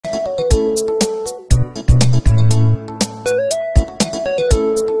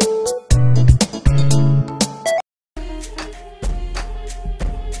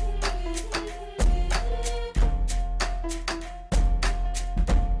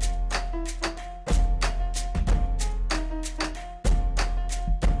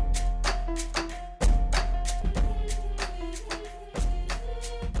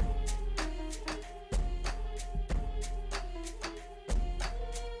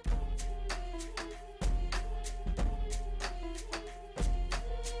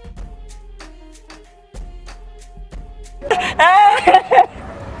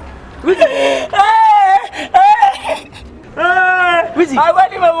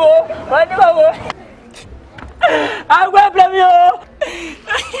I'm going to blame you.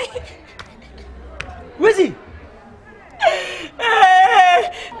 Where's he?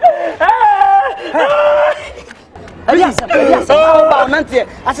 Yes, I'm not here.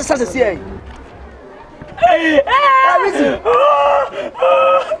 As a sassy.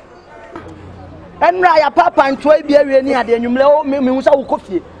 And I papa and 12 years near the new me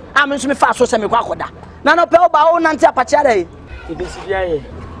coffee. I'm in some fast so semi quacoda. None of Pell Bow Nanta Pachare.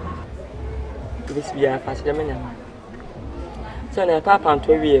 This be a fast man. So, papa and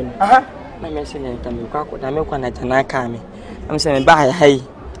 12 years. My messenger can be quacoda. I'm going to Nakami. I'm saying, bye, hey,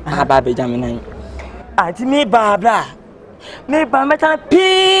 I have Baby Jamina. I me Barbara. Me Bamata P.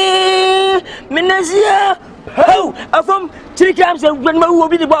 Minazia. Oh, I'm from 3 times and when my will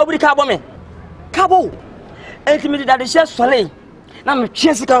be the Bobby Cabo. Cabo. Ultimately, that is just Soleil. Now I'm a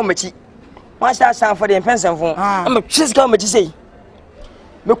chance to come with you. What's that sound for the offensive phone? I'm a chance to come with you say.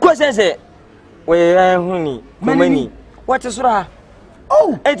 Because I say, well, honey, money. What is wrong?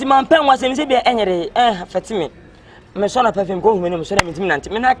 Oh, 80 man pen was in Zibia any day, Fatima. My son of perfume go when I'm saying to me,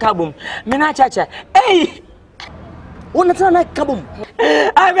 Mina Cabum, Mina Chacha. Hey! One time like Cabum.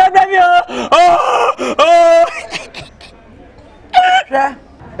 I blame you. Oh!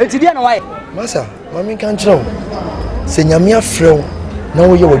 It's the other way. Massa, Mammy can't tell. Senyamia Fro,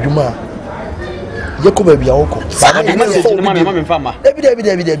 now you are Juma. Jacob be our uncle. Mammy Farmer. Debbie,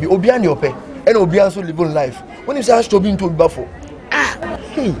 Obian your pay, and Obian so live life. When is asked to be to Buffalo? Ah,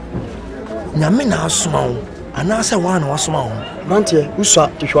 hey, Yamina small, and answer one was small. Mantia, who saw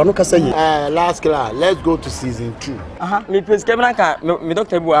if you are not saying, last class, let's go to season 2. Me, Prince Kevinaka, me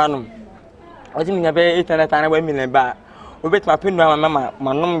Dr. Buanum. I didn't have 800 women bar. We bet my pin my mamma,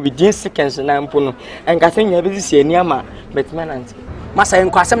 my name within seconds and I'm Puno, and Cassini have this year near my betman. Massa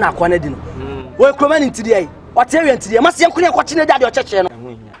and Quasana Quanadino. We're coming today. What's area today? Must you watching the daddy or church?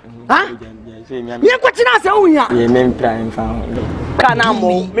 Huh? You're watching us, oh, yeah. You mean prime found.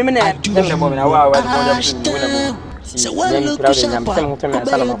 Canamo, Mimina, so when look at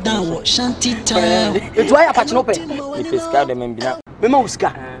Shanty Town, it's why I patch open. If it's got them and be up.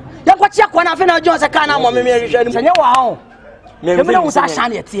 Mimoska. You watch your one of Jones, a canamo, and you wow. Maybe I was a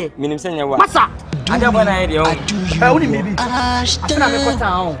shiny at here. Massa, I don't want to idea. Only maybe.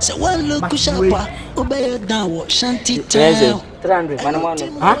 Ashtown. So when look at Shapa, obey down Shanty Town. 300,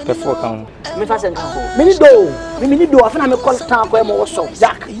 huh? Before town. Me fast and come. Mini do. I find I'm a constant where more so.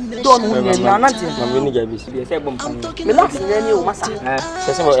 Jack, don't win nothing. I'm winning a bit. Me last in you, Massa.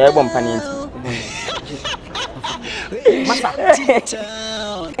 Says about air bomb panning. Massa.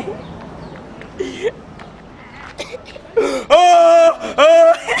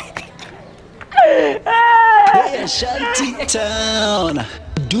 Shanty Town.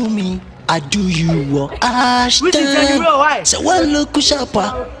 Do me. I do you Ashtown. So one look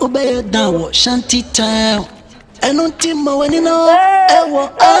Shapa, obey down Shanty Town. And on Timber when you know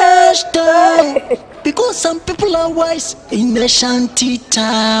Ashtown. Because some people are wise in the Shanty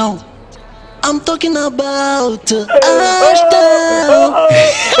Town. I'm talking about Ashtown.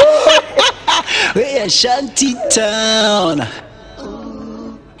 We're Shanty Town.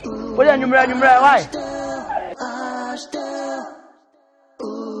 What are you why?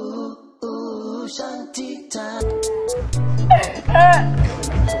 Shanty Town.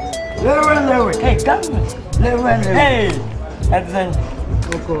 Lilwin. Hey, come. Lilwin. Hey. That's it.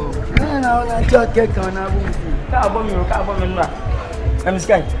 No, I just get on. I'm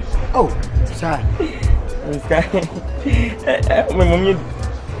Sky. Oh, sorry. I'm Sky. My mom,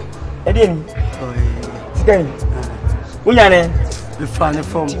 I didn't. Sky. Who's your name? The funny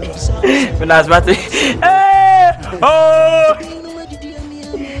form. When I was about to. Oh!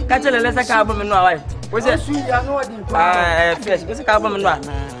 Catch a lesser carbon and no. Was it sweet? I know what fresh. What's a carbon and one?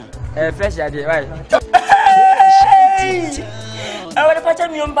 Fresh idea, right? I want to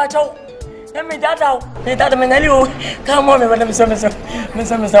patch me on battle. Let me that out. They thought I'm in you. Come on, Madame Summers. Miss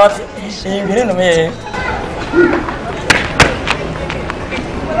Summers out. You get in the way.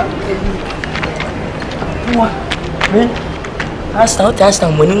 What? Me?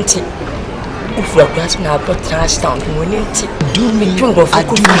 Ashtown winning tea. If we are grasping our pot Ashtown winning tea. Do me, I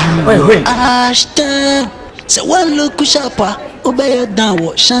do you. Ashtown. So one look Shapa, obey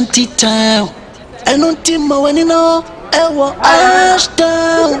down Shanty Town. And on Timber when you know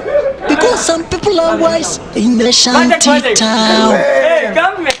Ashtown. Because some people are wise in the Shanty Town. Hey,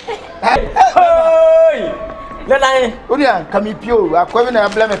 come here. Urian, come pure. I come in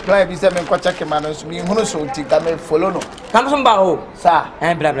and blame a plan. Be seven quack manners. Me, who so take me follow. Come from Bao, sir,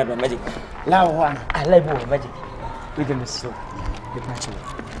 and blah blah blah magic. Now one, I like magic. We can miss you. The natural.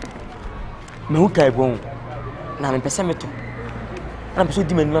 No, I won't. Now I'm pessimistic. I'm so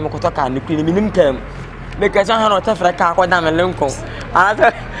demon no ko ka no kuni minim kam make us han o tafra ka ko da me lenkon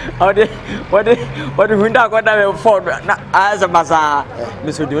asa what hunda ko da me for na asa basa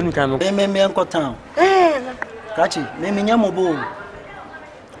me so demon kam me enko town kachi me nyamo bo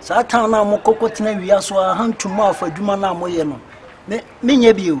sa town na mo kokotena wia so a hantuma afa adwuma na mo ye no me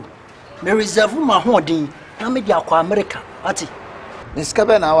nya bio me reserve ma hodin na me dia kwa America ati ni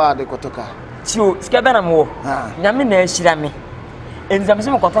skabe na wa de kotoka tio skabe na mo nyame na ashira me enzam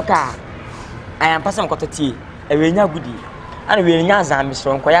se mo kotoka ayam pasa mo kototi ewe nya gudi ana we nya azan me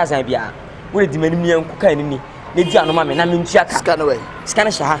so nko ya azan bia wo di manim ni enko ka ni ne di anoma me na me ntuaka scan away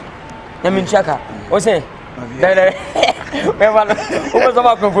scan sha na me ntuaka o se dai me wala o so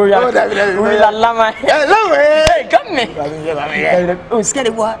ma ko fo ya we la lama hello eh come o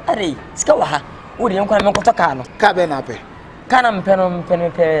scan wa are scan wa ha wo di enko na me kotoka no ka be na pe kana mpeno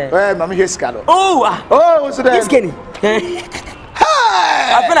pe mama he scan oh so that scan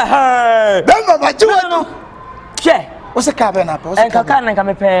afena ha bamba bajuwa no che o se ka be na pe o se ka na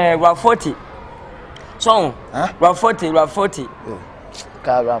me pe wa 40 so wa 40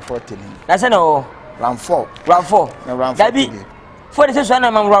 ka wa 40 ni na se no round 4 dabi 40 se so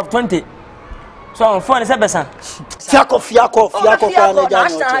na ma round 20 so 4 se besa fiako kwa na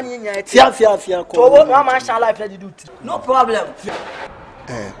jani fiako to wo ma sha life let do no problem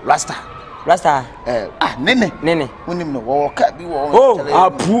rasta nene unim no wo ka bi wo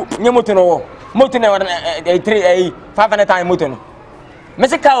apu nye moto no wo moto na 3 500 time moto no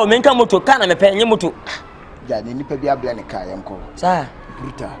mese ka o menka moto ka na me pe nye moto ja ni nipa bi abla ne ka yanko sa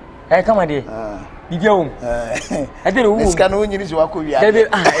bruta kama de bibia wo ade wo ska no nyiri so akọ wi ade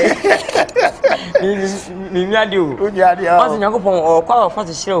mi mi ade o o nyakopon o kwa fa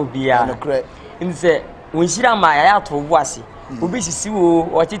se hire obi a nse won hira ma ya to bo ase obi sisi wo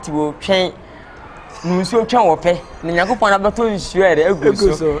o titi wo twen nsuo twen wo pe na nyakopon na beto nsuo ere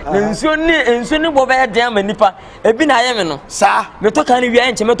aguso na nsuo ni bo be den ma nipa ebi na ye me no sa me to kan wi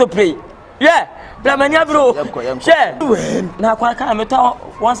a nche me to pray yeah blamanya bro she na kwa ka me to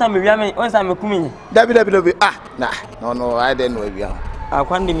once me wi me once me kumi dabi no I don't know wi a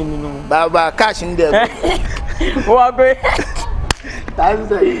akwande mi no baba cash in there wo go time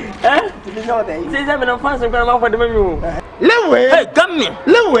say you know that say me no fancy kwa ma for the me lilwin hey come me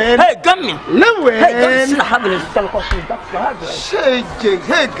lilwin hey come me lilwin hey come have the tell cost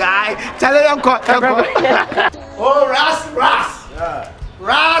hey guy tell yanko oh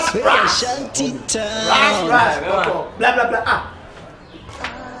ras Shanty town ras blah blah blah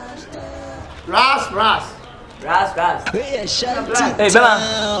ras hey Shanty hey bela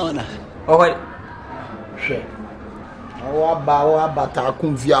oh wait she wa bata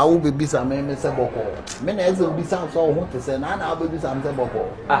kun via wo bebi sa me se boko me na eze obi sa so ho te se na obi sa me se boko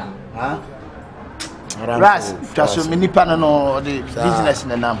ras just me nipa no the business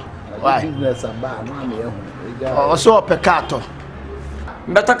na nam why business aba no am ye ho so pekato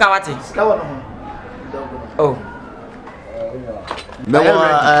mbeto kawati kawo no oh me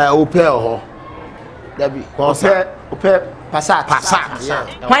wa opel ho dabi ko se opel passat yeah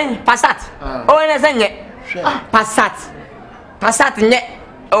when passat oh na senye passat nye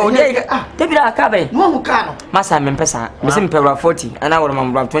oh yeah tebi da ka be no ka no masa me mpesa me se mpe 40 ana wo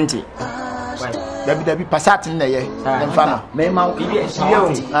ma 20 dabi passat na ye mfa no me ma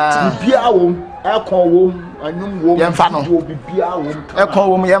bibia wo ekon wo anyum wo yemfa no bibia wo ekon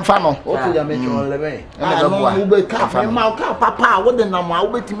wo yemfa no o to ya me chon lebe wo be ka me ma ka papa wo de na ma wo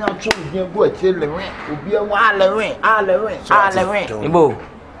betimi atwo hia go akire lewe obi en wa lewe ibo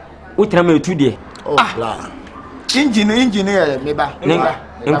utra me tu de bla engine ya me ba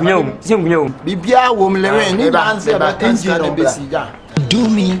enkunyo bibia wo lewe ni danse ba engine be si ja do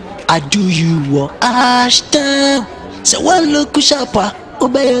me I do you Ashtown so one look sharper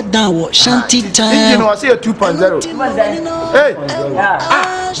obey down what Shanty town engine was here 2.0 hey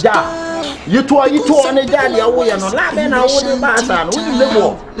ja you to on ja ya wo ya no la be na wo de ba sa no wo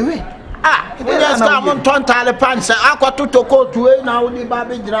lebo we just come on tontale pants akwato toko tuwe na wo de ba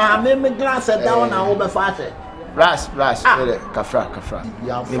be gira me glass down na wo be fa se ras kafra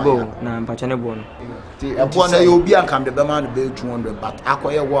ya ibo na mpachane bo no ebo na you obi ankam de be man be 200 but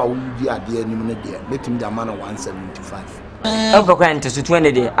akoye wo a wo di ade anim ne de metim de man 175 Ever kwent to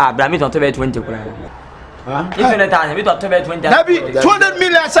 20 day bra me to be 20 kura if you let time me to be 20 nabi 200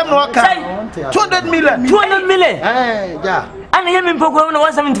 million some no kan 200 million ja ana yemi mpoko na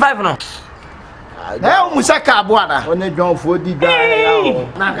 175 no musaka abo ana one John for di da ya o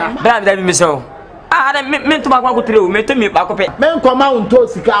bra da bi me so me to ba kwa kutre me to me ba ko pe me nkoma unto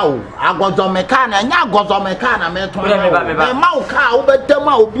sika o agozo meka na nya agozo meka na me to me ma o ka o betam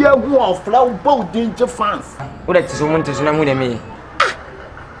a obi ahu ofla o bo dinje fans o da tiso mun tiso na mu de me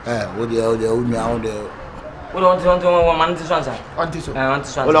What the hell, the What want to one man to answer? I want to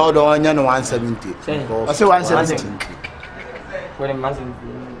answer. Well, I don't know 170. I say 170. What a month.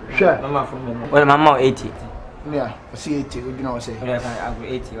 Sure. Well, Mamma 80. Yeah, I see 80. You know, say. I'll be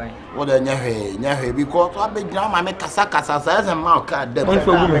 80, right? What a nehe, because I be down my Kasaka as a mouth card. One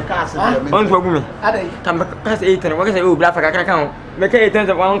for women. One for women. Come back 8 and what is it? Black, I can't make 8 times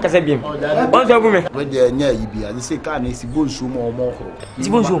of one Casabian. One for women. But they're near you be. I say, can it's good shoe or more. It's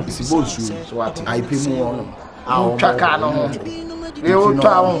good shoe. It's good shoe. So what I pay more. I'll track on.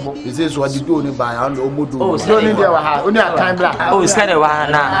 This is what you do by and Omodo. Oh, so only there were only a time black. Oh, it's kind of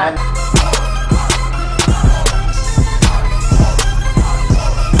now.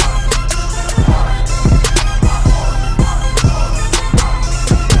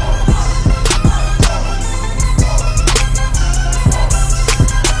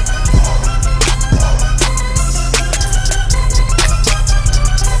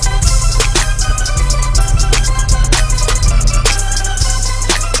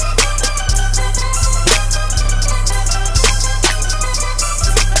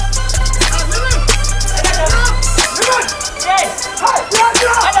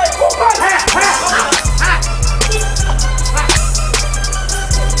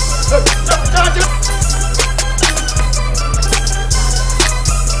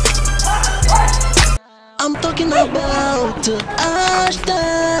 I'm talking about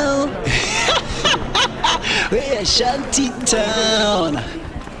Ashtown. We're Shanty Town.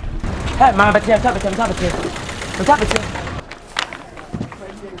 Hey, Mama, but top it.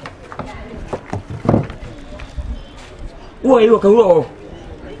 What you go?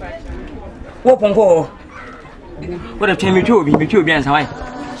 What on call? What a change me to be answered.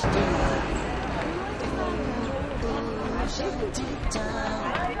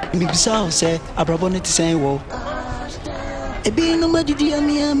 Bibisa say abrabone ti say wo ebi no madidi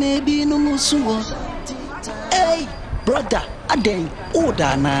amia maybe no musuwo. Hey brother aden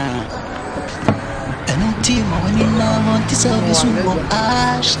oda na eno team when you now want to service wo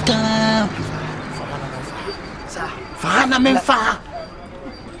Ashtown Fahana men fa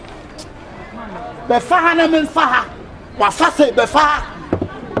be fahana men fa wa fa say be fa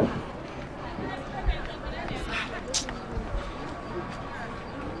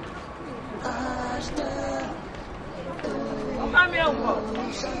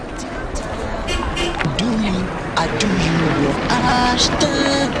I do you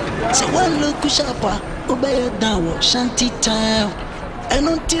Ashtown. So one look sharper, obey down Shanty Town. And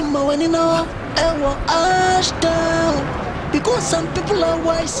on team when you know Ashtown. Because some people are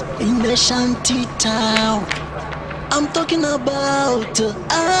wise in the Shanty Town. I'm talking about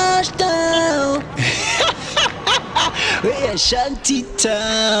Ashtown. We're Shanty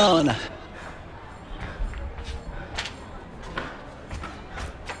Town.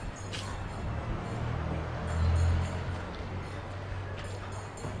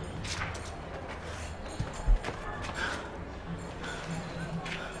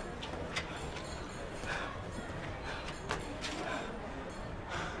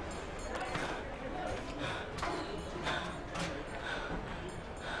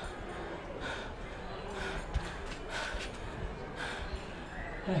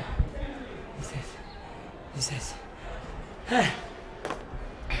 This is.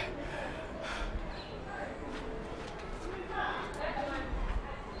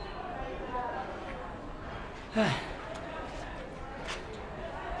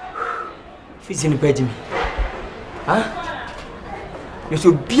 Fizzy in the bedroom. Huh? You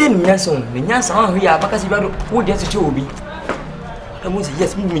should be in Nkansah. The Nkansah here, because you are who gets to be. I must say,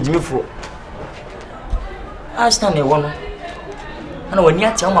 yes, me for. I stand there one. And when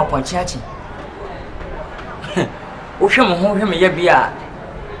you tell my point, chatting. Him, Yabia.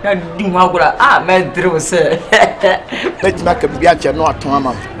 Do how good I met through, sir. Let's make a biatch no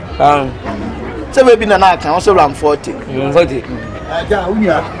atoma. So maybe an act also around 40. 40.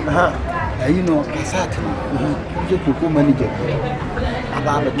 You know, you could manager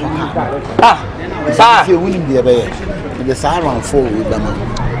about the talk. Sir, winning the air. The siren 4 with them.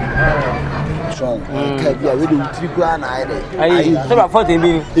 Strong. Can't be a really 3 grand. I about 40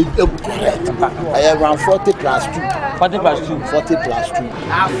 being correct. I have around 40 plus 2. 40 plus 2. 40 plus 2.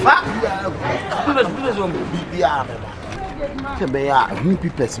 Be a new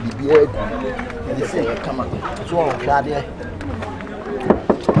people be they say, come on. So I'm glad there.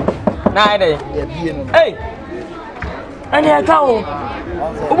 Hey, and I go.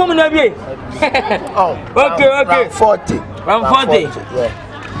 Woman, oh, okay. 40. Round 40. Yeah.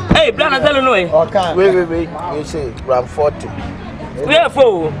 Hey, Blana, tell me. Okay. Wait. You say round 40. We are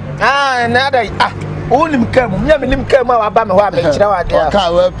full. Another. Only come, never come out about me. Why make you out there?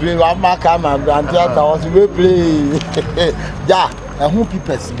 Can't play. I'm not coming. I'm was we play. Yeah, I hope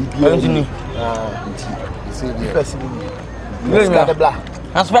people see me. Let's get the black.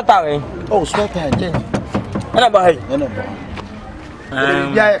 I'm sweating. Oh, sweating. And about it.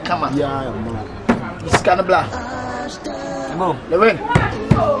 Yeah, come on. Yeah, it's kind of black. Go. Lilwin.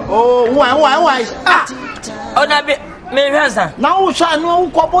 Oh, why? Ah! Oh, that be me, Nkansah. Now, shall no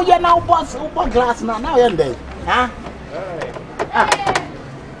couple ya now, boss, glass now, and day. Huh?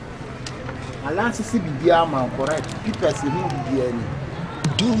 Alas, see, be correct. People see him be any.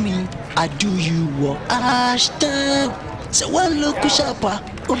 Do me, I do you, Ashtown. So one look sharper,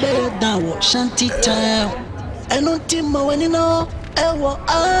 obey down, shanty town. And on Timmo, when you know,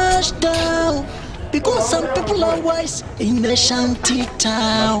 Ashtown. Because some people are wise in the shanty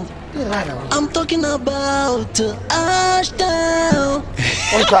town. I'm talking about Ashtown.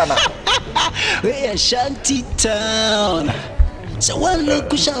 We're shanty town. So one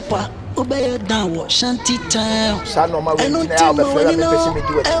look sharper, obey down, shanty town. And on Timmo, when you know,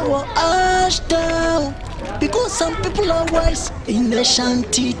 Ashtown. Because some people are wise in the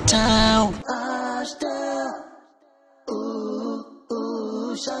shanty town. Ashtown,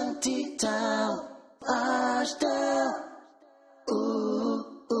 ooh, shanty town. Ashtown,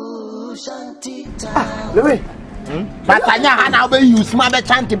 ooh, shanty town. Lilwin. But I know how you smart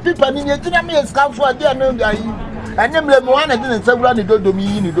chanting. People in your me is come for their no guy. And them one didn't say run the do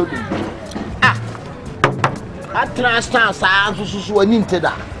me in the do. Ah, I trust us. I so into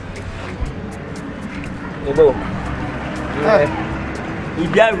that. Ebo. You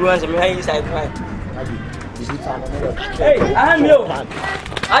be everyone me how you say cry. Hey, I'm you.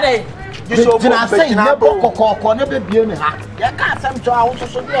 Ade. This so I say never never be in ha. Ya ka sam to a wo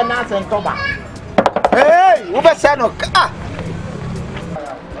so dey na sen to ba. Hey, wo be say no ah.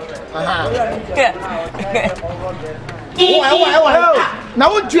 Aha. Why. Na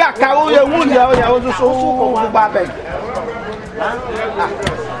wo tu aka wo ye wu ya wo so ba be.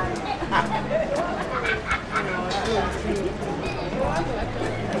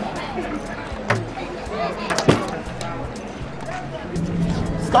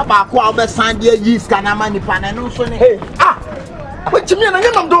 Stop akwa be sand dey yi scanner man nipa na no so ne. Ah. What you mean na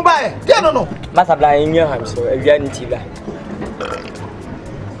nyam do ba e? Dey no. Masa bla yin ham so awia nti bla.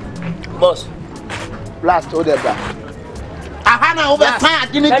 Boss. Blast o dey bra. Aha na wo be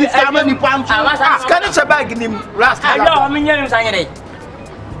sand adini ki scanner nipa am. Scanner che bag nim. Blast. Ayo o me nyam sanye dey.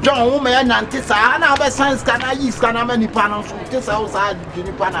 John wo me nante sa na wo be sand scanner yi scanner man nipa no so. Te sa wo sa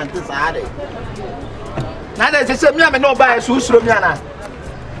nipa nante sa dey. Na dey se me no ba e so usuro mi ana.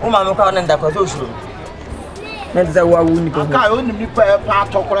 Uma me kwa nda kwa so usuro. Na dey wa wu ni ko. Ka o ni nipa e pa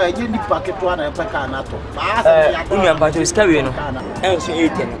atokora e ni nipa keto na e pa ka na to. Ba sa unu ampa to ska we no. E so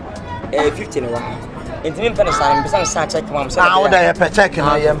 80 no. 50 no wa. Enti me pene sa me pesa sa check mam sa. Ah, wo da ye pe check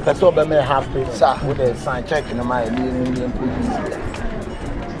no ye pesa o be me half pay. Sa wo da sign check no ma ni police.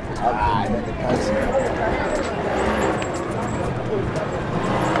 Ah, the council.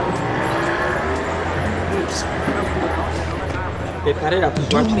 I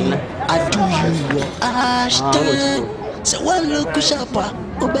do you, Ashtown. So one look sharper,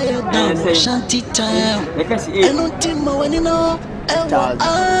 obey down, shanty town. And on Timmo, when you know,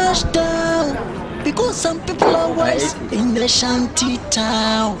 Ashtown. Because some people are wise in the shanty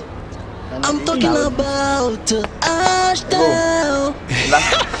town. I'm talking about Ashtown.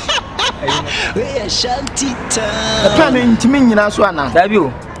 We're shanty town. The plan in Timmy, that's one. That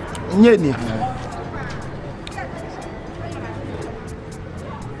you. Nyeni.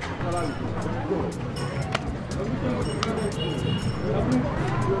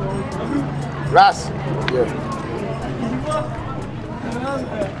 Ras.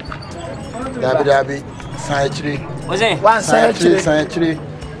 Dabi. Century. What's it? One century.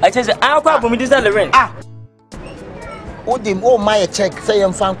 I just I kwa bumi this Lilwin. Ah. Odim o my check say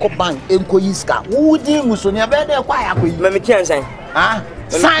em fan ko bank enko yiska. Wudi musonia be dey kwa ya koyi. Me kian sign. Ah.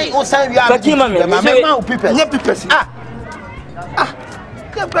 Sign o sign we are. But ma o people. Nye people. Ah. Ah.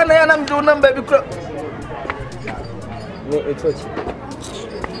 Ke bana ya nam do number bi kro. No, it's what.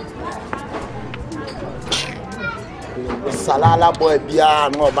 Salala boy bia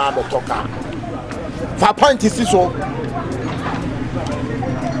no ba be toka. Fa point is so.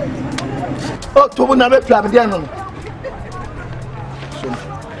 Oh, to na be plan dia no.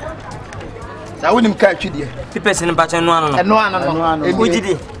 Na wonim ka twide. People sin ba chen no ano no. No ano.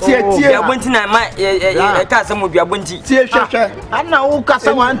 Ojidi. Tie. Abonti na ma e ka asem obi abonti. Tie hwehwe. Ana wo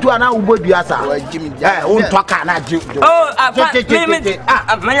kasa wantu ana wo bodua sa. Wo toka na ji. Oh, me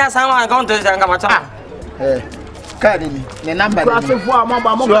manya san wa account is nka macha. card ni ne number Class for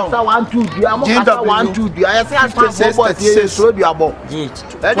amaba mo kasa 1 2 dua mo kasa 1 2 dua I say as for boy dey so dua bo e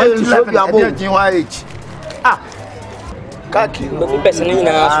dey so dua bo ah kaki But person ni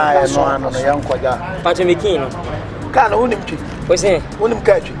na no yankwaja pato mekin kana wonim twi o se wonim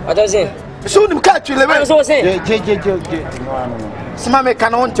kaatwi ado se so wonim kaatwi le be so se je no sima me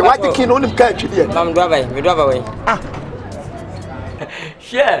kana wonte waje kin wonim kaatwi de mam do abai me do abai ah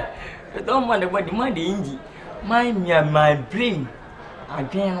share don't want the body man the inji my brain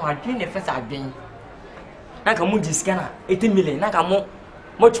again the first again naka mu diskana 80 million naka mo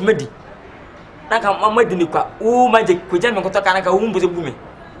tumedi naka mamadi ni kwa o magic ko jame ko to kana ka umbu bume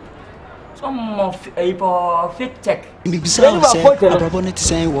some of a fake check me bisa say ababo ne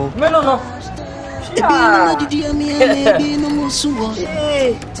say wo no ebi no didi ebi no musuwo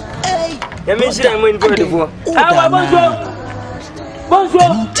ya me shira mo info de fo ah bonjour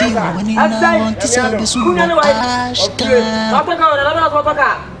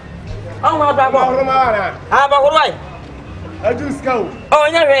Ashtown oh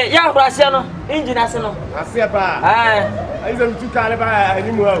nyawe ya brashe no engine ase no ase pa ai ze mtu kale ba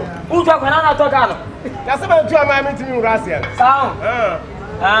animu ha utu akwana na toka no ya se ba mtu ama mi timi brashe sawa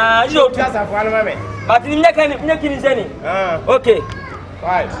yo tu ya sa fa na me but ni nyaka ni zeni okay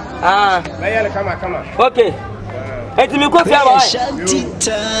right na yale kama okay eti mi ko fi aba wai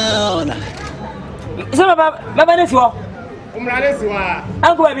town so baba ne siwo umrane siwa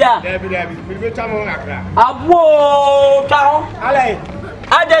anko ba bia debi mi be tamo akra abo tawo ale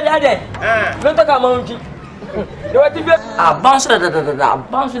ade no to ka mo nti do wati be bounce da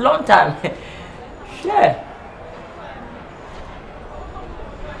bounce long time share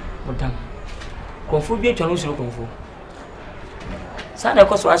modam konfu bi etwa no suru konfu sa na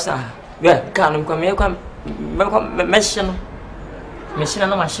ko so asa we ka no kwa me kwa machine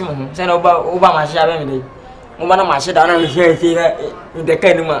na machine mo say na oba machine aba me dey o ma na machine da na me fe na de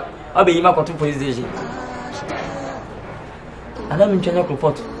ka ni ma oba yi ma ko to police station ala mi tanya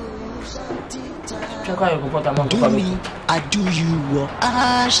report chaka report am to me I do you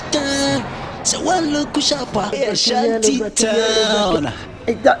Ashtown so one look sharpa shanty town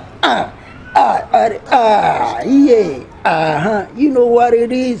yeah you know what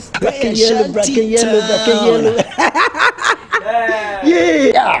it is black and yellow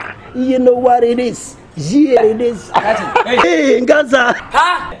yeah you know what it is yeah it is hey Nkansah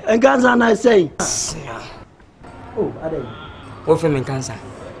Nkansah na say oh adai wo fe Nkansah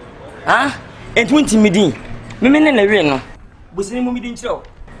enti midin me na we no busini mu midin chiro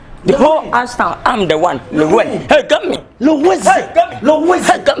the whole Ashtown I'm the one lilwin hey come me lilwin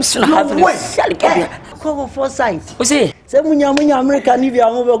come soon have go for sight o say munya America ni bia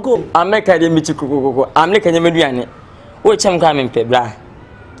mo be go America de mi chikukukuku America nya meduane wo chem ka me mpe bra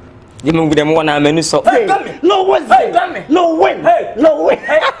de mo gudem wona manu so lilwin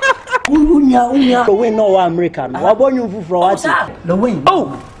unya lilwin no wa America no wa bonyu fufuro wati lilwin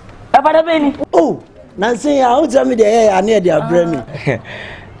oh abada beni oh na say ya o jami de ya na de abrami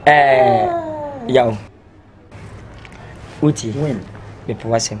yaw uti win me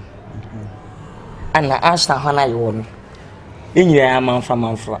powasem ana Ashtown hana yo no enyira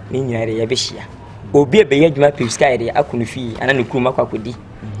amanfra enyira re yebehia obi ebeye adwuma pipska ere akunu fi ana ne kuruma kwakodi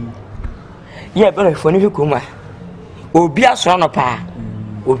ye bere fo ne hwekuma obi aso no pa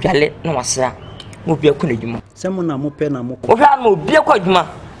obiale na wasea obi akunu adwuma semo na mo pe na mo obi an obi akwa adwuma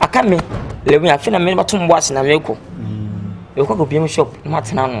aka me lewe afi na me batom bo ase na me ko ekwa ko biem shop na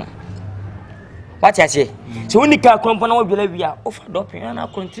matena no wati ache so woni ka krompo na obiala bia ofa dopin na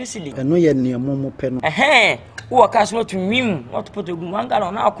contricity eno ye ne mo pe no wo ka so to wim what put egu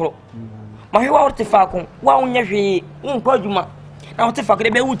mangala na akro ma hwe wa fa ko wa unya hwe unpa adwuma na wo te fa ko de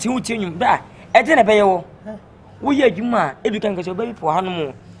be wuti nyum ba e de na be ye wo wo ye adwuma e bi kan ka so be po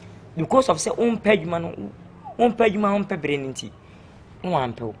hanom because of say unpa adwuma no unpa adwuma unpa bere nti no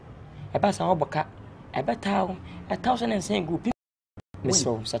ampe wo e ba sa wo boka e beta wo 1000 group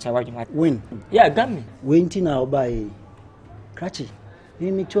miso such a word win yeah gamme wenti na obai krachi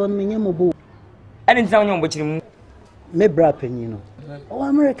mi chon me nyemo bo ani ntina onye mbochiri mu me bra panyin no o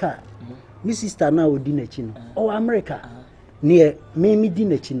America mi sister na odi na chi no o America ne me di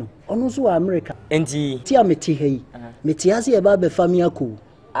na chi no ono so wa America enti ti ameti hei meti ase e ba be family ako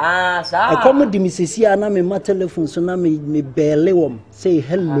sa e come di mi sesi ana me ma telephone so na me bele wom say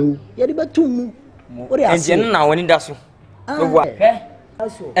hello ye di batum o ri ase enti na woni da so wa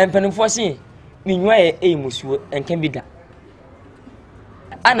empanimfo si minwa e musuo enka bi da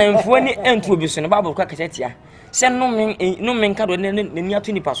ana mfo ni entu obi so ne babo kwa kasetia se no men ka do ne ni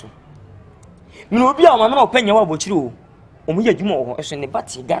ato ni paso mi obi a o ma na opanya wa bochiri o mu ya dwuma o so ne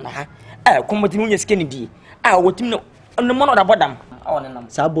bati Ghana ha komodi mu nya sika ni bi ah wotim no mono da bodam awon nam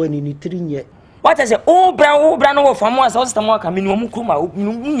sa boy ni trinye what I say oh bra no for mo asa system aka me no kruma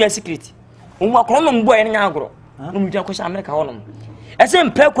nya secret o akoro no boy nya agoro no mu dia ko sha America wonom ese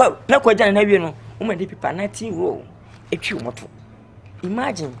plekwa jana na wie no o ma de pipa 19 row etwi moto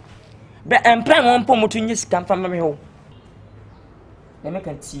imagine be employ won po moto nyi sika mfa me ho na me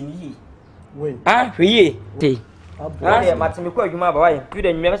kan tini we hweye te ah matime ko adwuma ba wai pi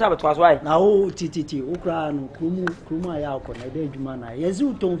da nweme be sa beto aso wai na o titi o kra no kruma ya akọ na de adwuma na yezi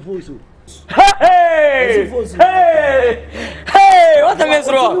utonfo so hey what a mess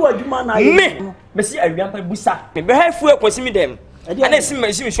ro me see awiam pa busa me be ha fu ekosi mi dem ana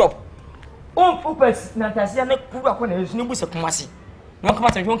sim shop o pes na tasia na ku akọ na yesu ni busa kumasi no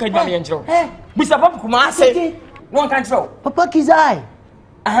kama tan ka adwuma me njiro busa papa kumasi no kan njiro papa kizai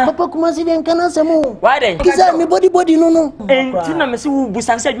papa kumasi den kana semu why then kizai me body no enti na me se wu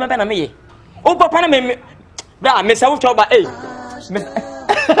busa nse adwuma be na me ye o papa na me bra me se wu choba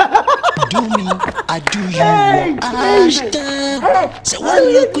do me, I do you. Ashtown. So when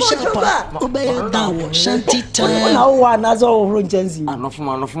you push up, obey down, shanty time. Now one as all runjenzi. Enough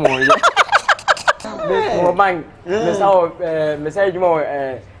more. More bang. Me say you more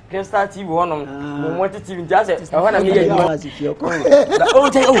can start TV one on what TV just I want to hear you as if you're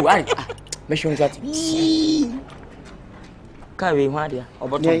I me show that. Carry one there.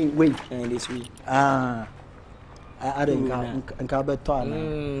 About wait this week. I don't nka beto ana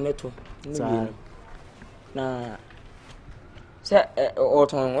meto na se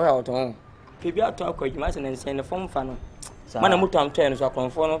oton kebi ato akwadwuma se na nsen ne fom fa no mana muto am try no so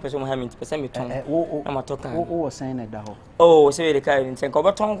akonfo no pese mo ha minti pese meton na matoka wo sen na da ho oh se we de kai nsen ko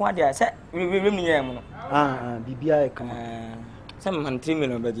beton ko dia se we mu nyem no bibia e kama se man 3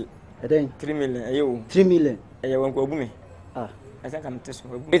 million baji eden 3 million ayo 3 million won ko obume I think I'm just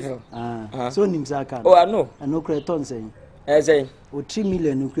so nimsaka oh I know creaton say say o 3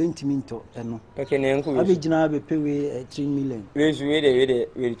 million no create minto eno okay na enku abegina be pewe 3 million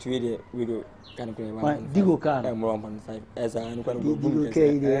we do can go one digo car I'm 1.5 as I know digo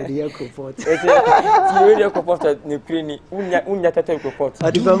okay the comfort you the comfort ne preni unya tata comfort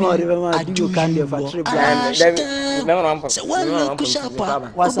adivama digo can the factory then so when you push up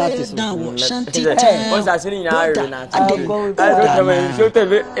what's that is shanty time what's that in na na I don't so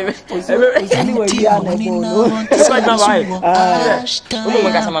tebe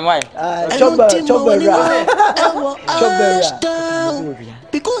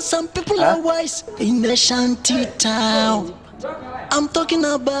because some people are wise in the shanty town. I'm talking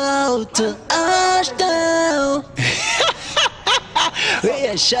about Ashtown.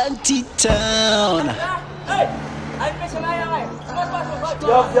 We're shanty town.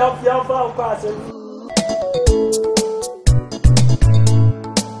 Yo,